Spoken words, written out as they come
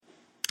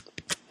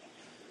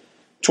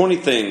20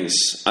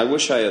 things I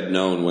wish I had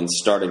known when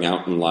starting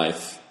out in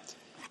life.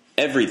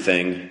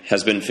 Everything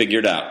has been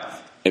figured out,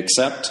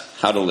 except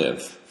how to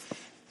live.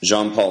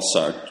 Jean-Paul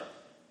Sartre.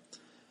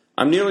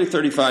 I'm nearly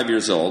 35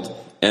 years old,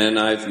 and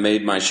I've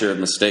made my share of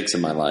mistakes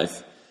in my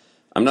life.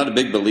 I'm not a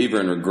big believer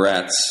in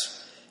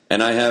regrets,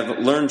 and I have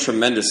learned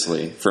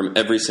tremendously from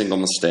every single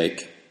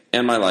mistake,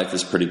 and my life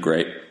is pretty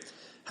great.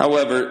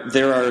 However,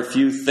 there are a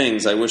few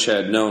things I wish I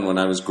had known when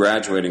I was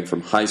graduating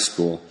from high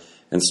school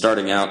and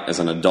starting out as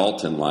an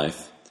adult in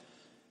life.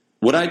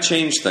 Would I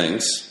change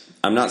things?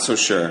 I'm not so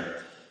sure.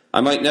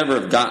 I might never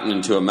have gotten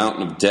into a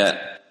mountain of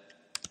debt.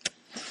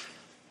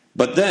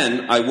 But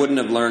then I wouldn't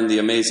have learned the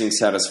amazing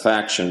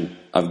satisfaction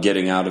of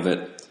getting out of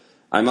it.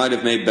 I might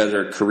have made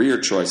better career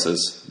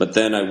choices, but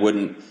then I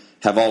wouldn't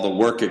have all the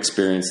work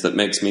experience that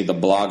makes me the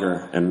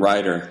blogger and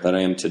writer that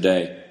I am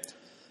today.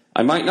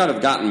 I might not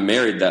have gotten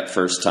married that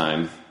first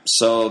time,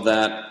 so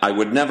that I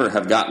would never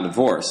have gotten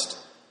divorced.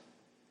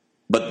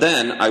 But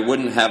then I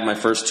wouldn't have my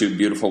first two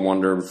beautiful,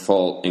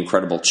 wonderful,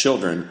 incredible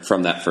children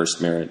from that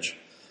first marriage.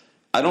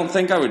 I don't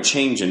think I would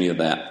change any of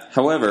that.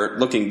 However,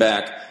 looking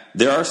back,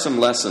 there are some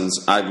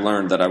lessons I've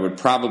learned that I would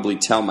probably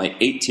tell my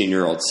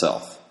 18-year-old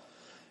self.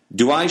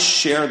 Do I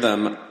share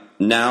them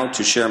now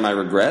to share my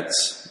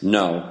regrets?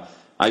 No.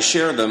 I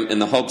share them in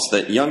the hopes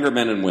that younger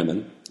men and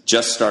women,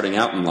 just starting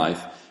out in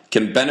life,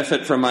 can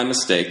benefit from my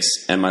mistakes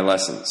and my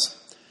lessons.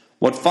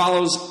 What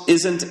follows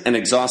isn't an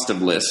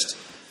exhaustive list,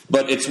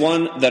 but it's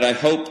one that I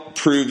hope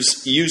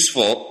proves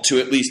useful to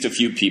at least a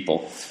few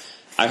people.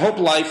 I hope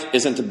life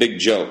isn't a big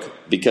joke,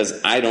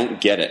 because I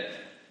don't get it.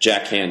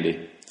 Jack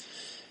Handey.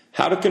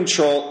 How to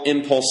control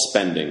impulse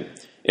spending.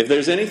 If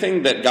there's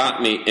anything that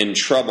got me in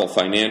trouble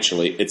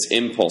financially, it's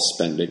impulse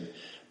spending.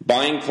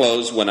 Buying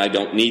clothes when I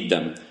don't need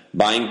them.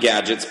 Buying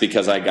gadgets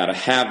because I gotta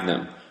have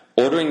them.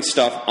 Ordering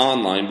stuff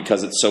online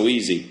because it's so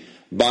easy.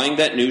 Buying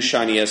that new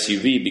shiny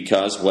SUV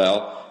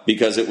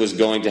because it was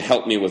going to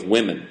help me with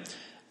women.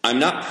 I'm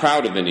not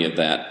proud of any of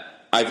that.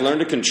 I've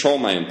learned to control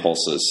my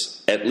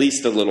impulses, at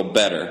least a little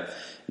better.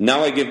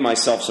 Now I give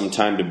myself some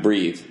time to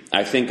breathe.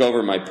 I think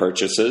over my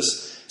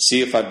purchases, see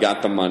if I've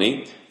got the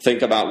money,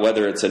 think about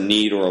whether it's a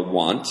need or a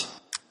want.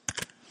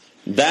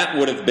 That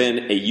would have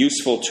been a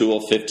useful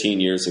tool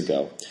 15 years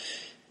ago.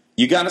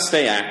 You got to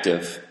stay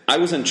active. I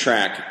was in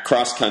track,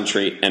 cross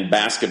country, and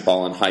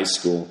basketball in high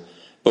school.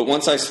 But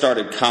once I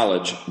started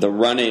college, the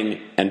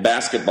running and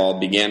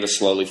basketball began to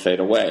slowly fade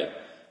away.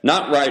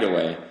 Not right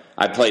away.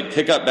 I played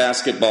pickup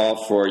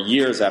basketball for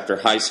years after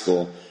high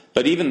school,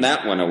 but even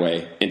that went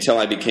away until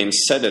I became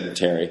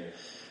sedentary.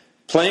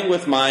 Playing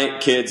with my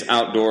kids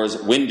outdoors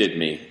winded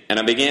me, and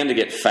I began to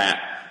get fat.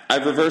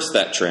 I've reversed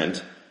that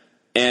trend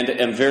and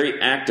am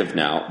very active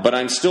now, but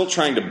I'm still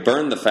trying to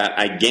burn the fat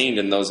I gained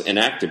in those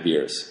inactive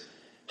years.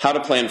 How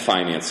to plan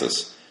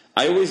finances.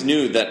 I always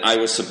knew that I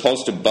was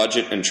supposed to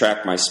budget and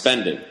track my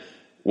spending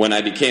when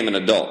I became an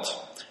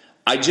adult.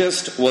 I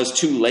just was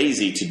too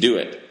lazy to do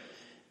it.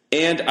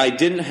 And I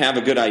didn't have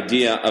a good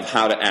idea of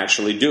how to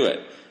actually do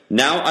it.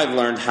 Now I've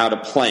learned how to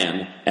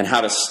plan and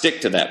how to stick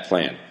to that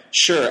plan.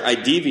 Sure, I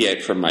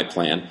deviate from my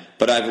plan,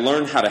 but I've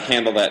learned how to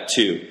handle that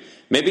too.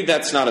 Maybe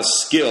that's not a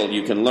skill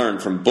you can learn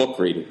from book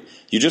reading.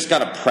 You just got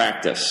to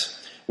practice.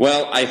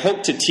 Well, I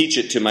hope to teach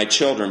it to my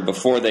children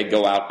before they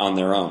go out on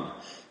their own.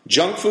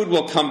 Junk food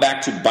will come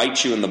back to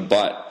bite you in the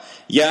butt.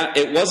 Yeah,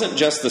 it wasn't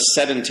just the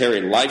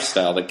sedentary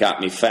lifestyle that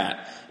got me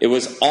fat. It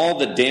was all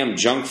the damn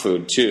junk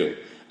food too.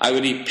 I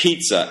would eat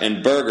pizza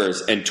and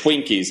burgers and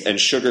Twinkies and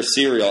sugar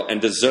cereal and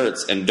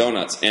desserts and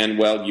donuts, and,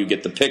 well, you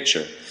get the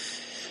picture.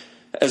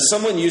 As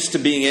someone used to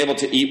being able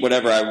to eat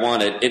whatever I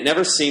wanted, it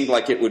never seemed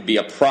like it would be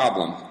a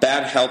problem.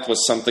 Bad health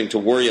was something to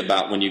worry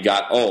about when you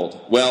got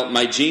old. Well,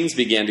 my jeans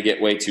began to get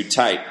way too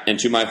tight, and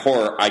to my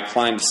horror, I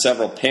climbed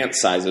several pant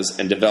sizes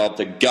and developed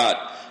a gut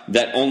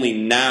that only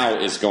now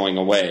is going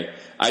away.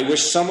 I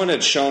wish someone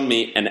had shown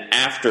me an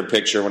after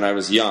picture when I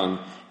was young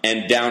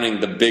and downing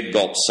the big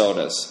gulp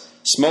sodas.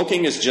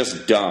 Smoking is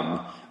just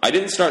dumb. I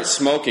didn't start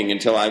smoking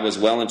until I was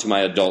well into my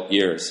adult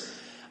years.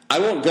 I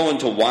won't go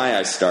into why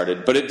I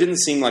started, but it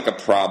didn't seem like a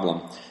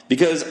problem,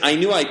 because I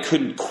knew I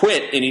couldn't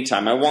quit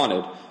anytime I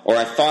wanted, or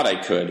I thought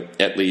I could,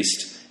 at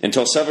least,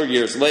 until several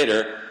years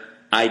later,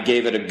 I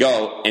gave it a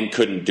go and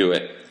couldn't do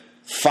it.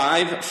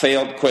 5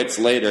 failed quits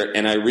later,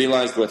 and I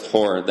realized with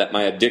horror that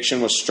my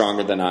addiction was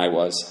stronger than I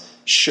was.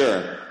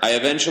 Sure, I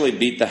eventually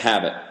beat the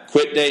habit.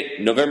 Quit date,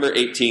 November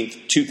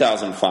 18th,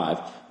 2005.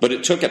 But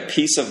it took a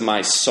piece of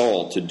my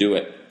soul to do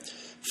it.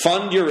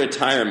 Fund your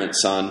retirement,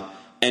 son,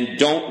 and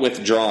don't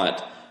withdraw it.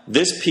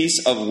 This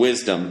piece of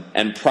wisdom,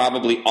 and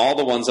probably all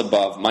the ones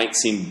above, might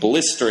seem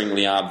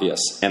blisteringly obvious,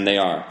 and they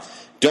are.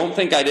 Don't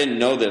think I didn't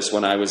know this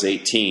when I was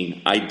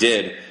 18. I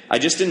did. I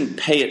just didn't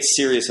pay it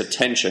serious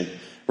attention.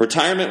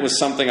 Retirement was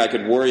something I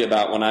could worry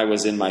about when I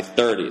was in my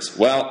 30s.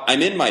 Well,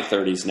 I'm in my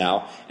 30s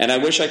now, and I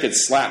wish I could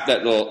slap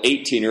that little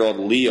 18-year-old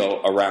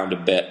Leo around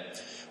a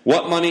bit.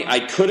 What money I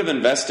could have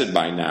invested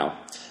by now.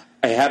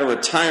 I had a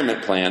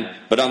retirement plan,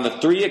 but on the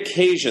 3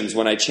 occasions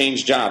when I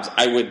changed jobs,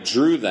 I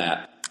withdrew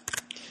that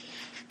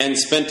and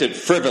spent it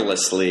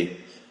frivolously.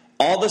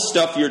 All the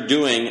stuff you're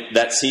doing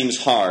that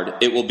seems hard,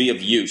 it will be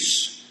of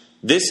use.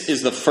 This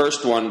is the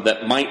first one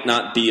that might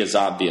not be as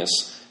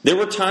obvious. There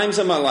were times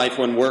in my life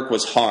when work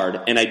was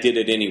hard, and I did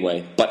it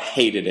anyway, but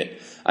hated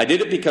it. I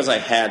did it because I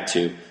had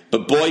to,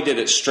 but boy did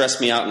it stress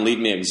me out and leave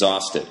me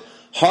exhausted.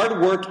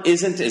 Hard work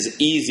isn't as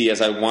easy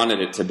as I wanted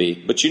it to be,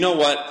 but you know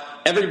what?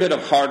 Every bit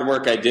of hard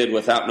work I did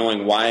without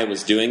knowing why I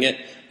was doing it,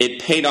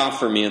 it paid off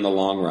for me in the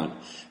long run.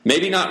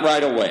 Maybe not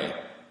right away,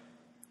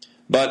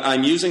 but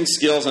I'm using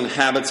skills and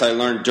habits I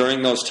learned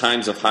during those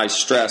times of high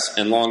stress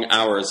and long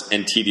hours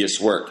and tedious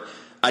work.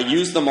 I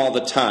use them all the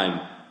time,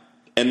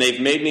 and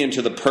they've made me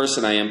into the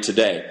person I am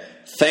today.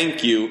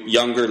 Thank you,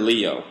 younger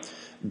Leo.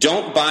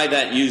 Don't buy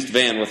that used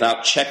van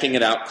without checking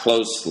it out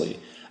closely.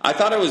 I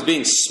thought I was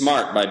being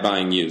smart by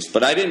buying used,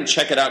 but I didn't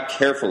check it out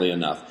carefully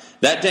enough.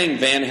 That dang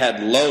van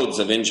had loads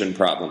of engine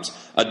problems.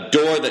 A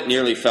door that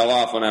nearly fell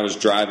off when I was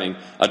driving,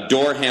 a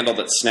door handle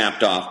that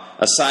snapped off,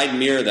 a side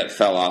mirror that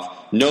fell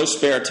off, no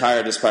spare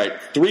tire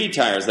despite 3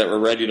 tires that were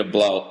ready to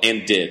blow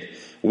and did,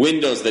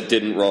 windows that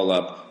didn't roll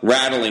up,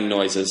 rattling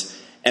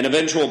noises, an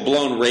eventual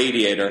blown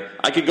radiator.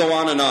 I could go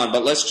on,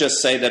 but let's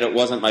just say that it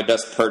wasn't my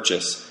best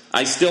purchase.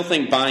 I still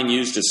think buying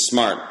used is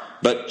smart,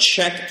 but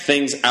check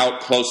things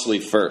out closely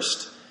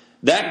first.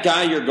 That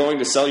guy you're going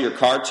to sell your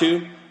car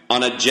to,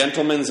 on a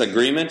gentleman's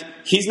agreement,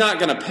 he's not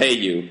going to pay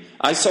you.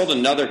 I sold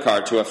another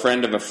car to a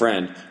friend of a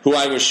friend, who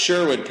I was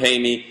sure would pay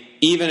me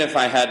even if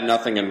I had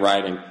nothing in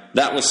writing.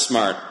 That was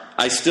smart.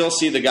 I still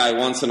see the guy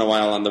once in a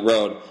while on the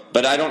road,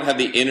 but I don't have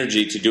the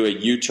energy to do a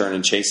U-turn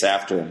and chase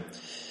after him.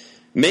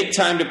 Make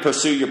time to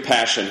pursue your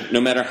passion, no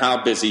matter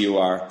how busy you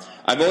are.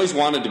 I've always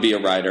wanted to be a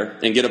writer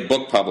and get a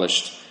book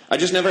published. I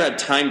just never had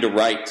time to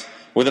write.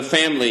 With a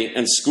family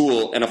and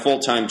school and a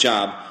full-time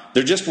job,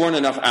 there just weren't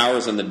enough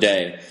hours in the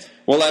day.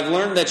 Well, I've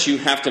learned that you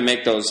have to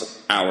make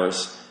those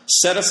hours.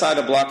 Set aside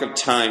a block of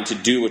time to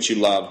do what you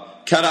love.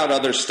 Cut out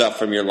other stuff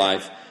from your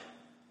life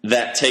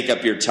that take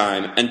up your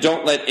time, and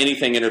don't let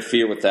anything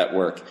interfere with that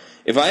work.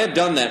 If I had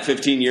done that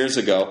 15 years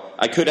ago,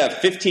 I could have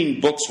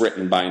 15 books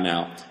written by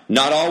now.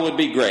 Not all would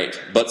be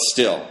great, but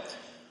still.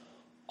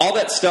 All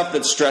that stuff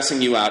that's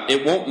stressing you out,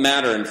 it won't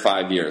matter in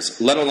 5 years,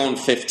 let alone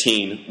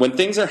 15. When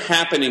things are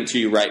happening to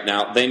you right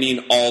now, they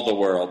mean all the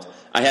world.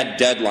 I had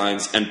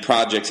deadlines and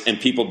projects and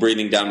people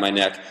breathing down my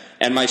neck,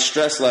 and my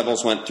stress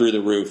levels went through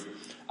the roof.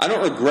 I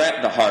don't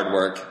regret the hard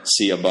work,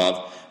 see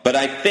above, but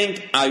I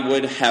think I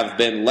would have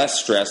been less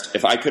stressed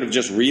if I could have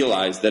just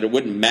realized that it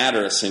wouldn't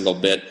matter a single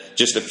bit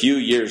just a few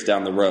years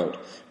down the road.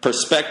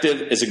 Perspective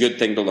is a good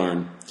thing to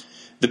learn.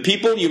 The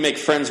people you make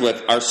friends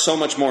with are so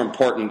much more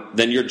important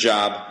than your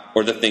job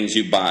or the things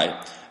you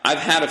buy. I've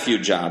had a few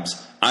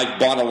jobs, I've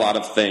bought a lot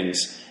of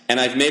things, and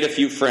I've made a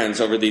few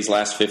friends over these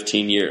last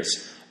 15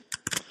 years.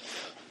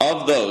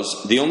 Of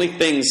those, the only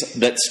things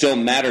that still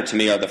matter to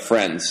me are the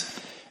friends.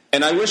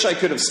 And I wish I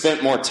could have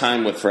spent more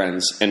time with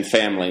friends and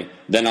family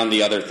than on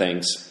the other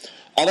things.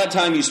 All that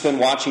time you spend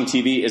watching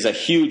TV is a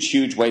huge,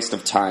 huge waste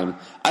of time.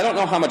 I don't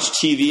know how much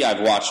TV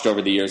I've watched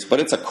over the years, but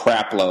it's a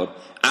crap load.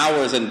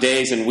 Hours and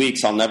days and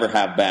weeks I'll never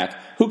have back.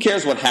 Who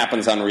cares what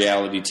happens on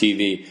reality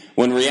TV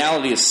when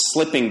reality is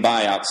slipping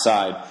by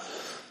outside?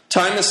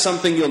 Time is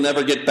something you'll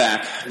never get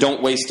back.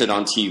 Don't waste it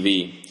on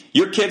TV.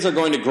 Your kids are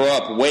going to grow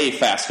up way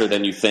faster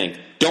than you think.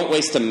 Don't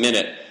waste a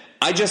minute.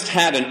 I just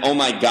had an oh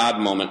my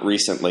God moment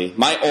recently.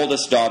 My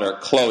oldest daughter,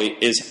 Chloe,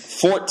 is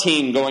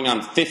 14 going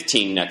on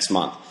 15 next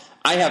month.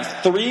 I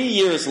have 3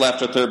 years left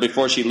with her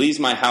before she leaves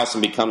my house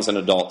and becomes an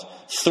adult.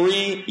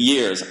 3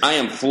 years. I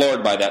am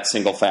floored by that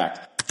single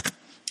fact.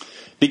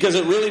 Because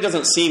it really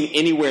doesn't seem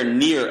anywhere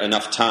near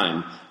enough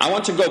time. I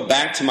want to go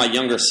back to my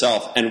younger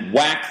self and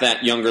whack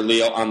that younger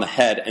Leo on the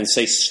head and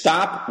say,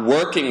 stop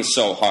working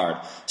so hard.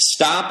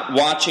 Stop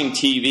watching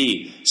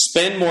TV.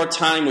 Spend more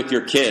time with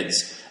your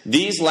kids.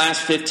 These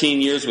last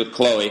 15 years with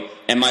Chloe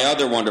and my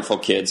other wonderful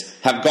kids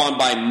have gone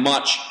by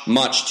much,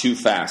 much too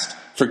fast.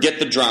 Forget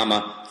the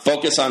drama.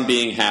 Focus on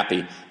being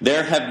happy.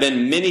 There have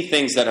been many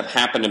things that have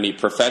happened to me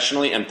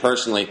professionally and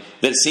personally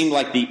that seemed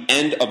like the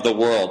end of the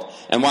world.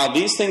 And while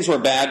these things were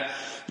bad,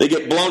 they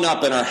get blown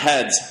up in our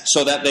heads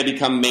so that they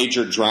become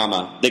major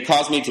drama. They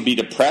cause me to be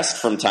depressed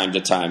from time to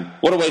time.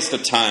 What a waste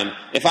of time.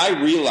 If I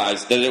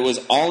realized that it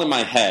was all in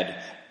my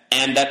head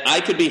and that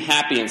I could be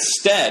happy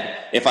instead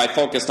if I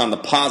focused on the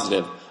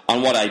positive,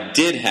 on what I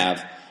did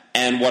have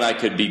and what I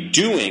could be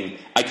doing,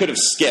 I could have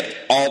skipped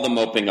all the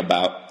moping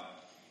about.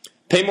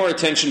 Pay more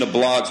attention to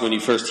blogs when you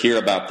first hear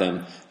about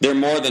them. They're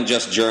more than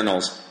just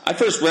journals. I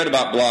first read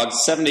about blogs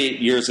 7 to 8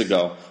 years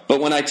ago,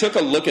 but when I took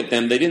a look at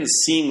them, they didn't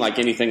seem like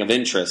anything of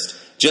interest.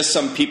 Just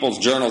some people's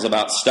journals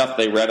about stuff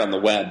they read on the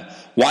web.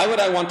 Why would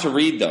I want to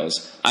read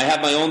those? I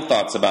have my own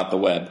thoughts about the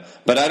web,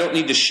 but I don't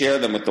need to share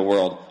them with the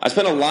world. I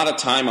spend a lot of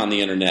time on the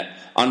internet,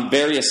 on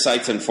various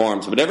sites and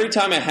forums, but every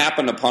time I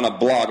happened upon a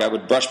blog, I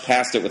would brush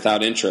past it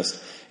without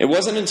interest. It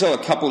wasn't until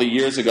a couple of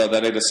years ago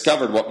that I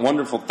discovered what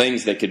wonderful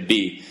things they could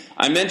be.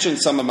 I mentioned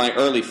some of my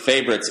early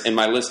favorites in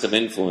my list of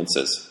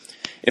influences.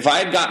 If I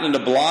had gotten into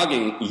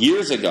blogging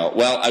years ago,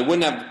 well, I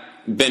wouldn't have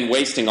been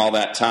wasting all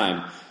that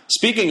time.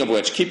 Speaking of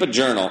which, keep a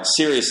journal.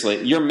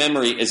 Seriously, your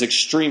memory is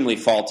extremely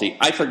faulty.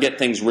 I forget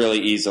things really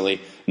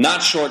easily.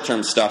 Not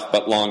short-term stuff,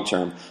 but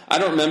long-term. I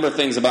don't remember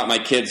things about my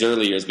kids'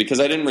 early years because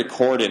I didn't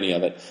record any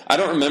of it. I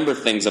don't remember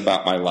things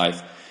about my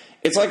life.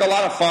 It's like a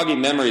lot of foggy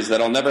memories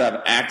that I'll never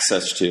have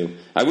access to.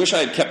 I wish I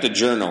had kept a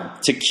journal.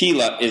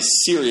 Tequila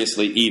is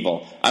seriously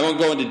evil. I won't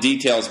go into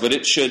details, but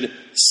it should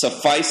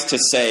suffice to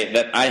say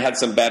that I had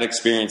some bad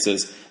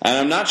experiences, and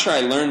I'm not sure I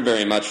learned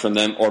very much from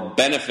them or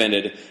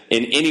benefited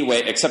in any way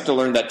except to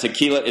learn that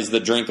tequila is the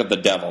drink of the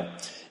devil.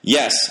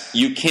 Yes,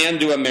 you can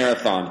do a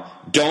marathon.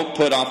 Don't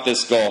put off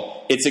this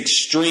goal. It's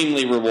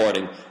extremely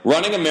rewarding.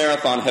 Running a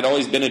marathon had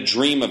always been a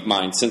dream of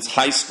mine since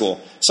high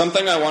school,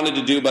 something I wanted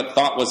to do but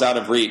thought was out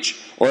of reach.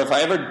 Or if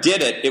I ever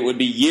did it, it would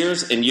be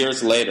years and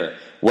years later.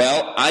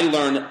 Well, I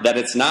learned that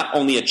it's not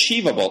only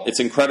achievable, it's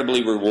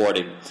incredibly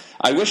rewarding.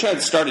 I wish I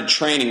had started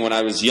training when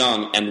I was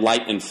young and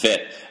light and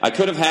fit. I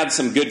could have had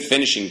some good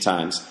finishing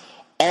times.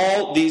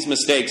 All these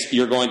mistakes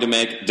you're going to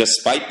make,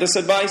 despite this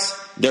advice,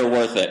 they're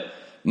worth it.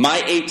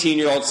 My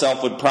 18-year-old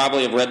self would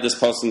probably have read this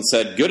post and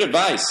said, good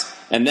advice,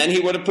 and then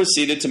he would have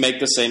proceeded to make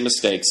the same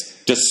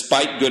mistakes,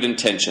 despite good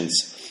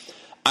intentions.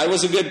 I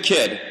was a good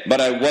kid, but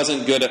I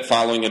wasn't good at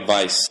following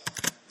advice.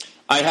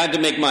 I had to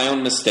make my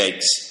own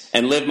mistakes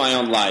and live my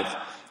own life,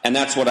 and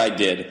that's what I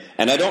did,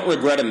 and I don't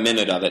regret a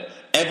minute of it.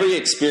 Every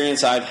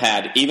experience I've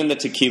had, even the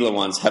tequila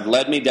ones, have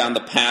led me down the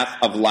path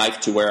of life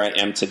to where I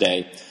am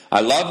today.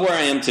 I love where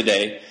I am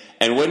today,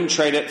 and wouldn't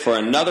trade it for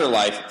another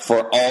life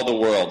for all the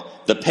world.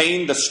 The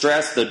pain, the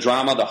stress, the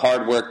drama, the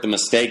hard work, the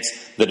mistakes,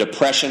 the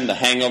depression, the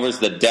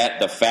hangovers, the debt,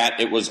 the fat,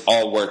 it was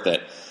all worth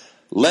it.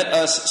 Let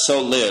us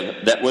so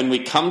live that when we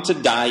come to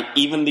die,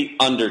 even the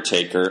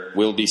undertaker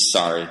will be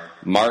sorry.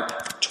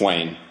 Mark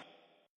Twain.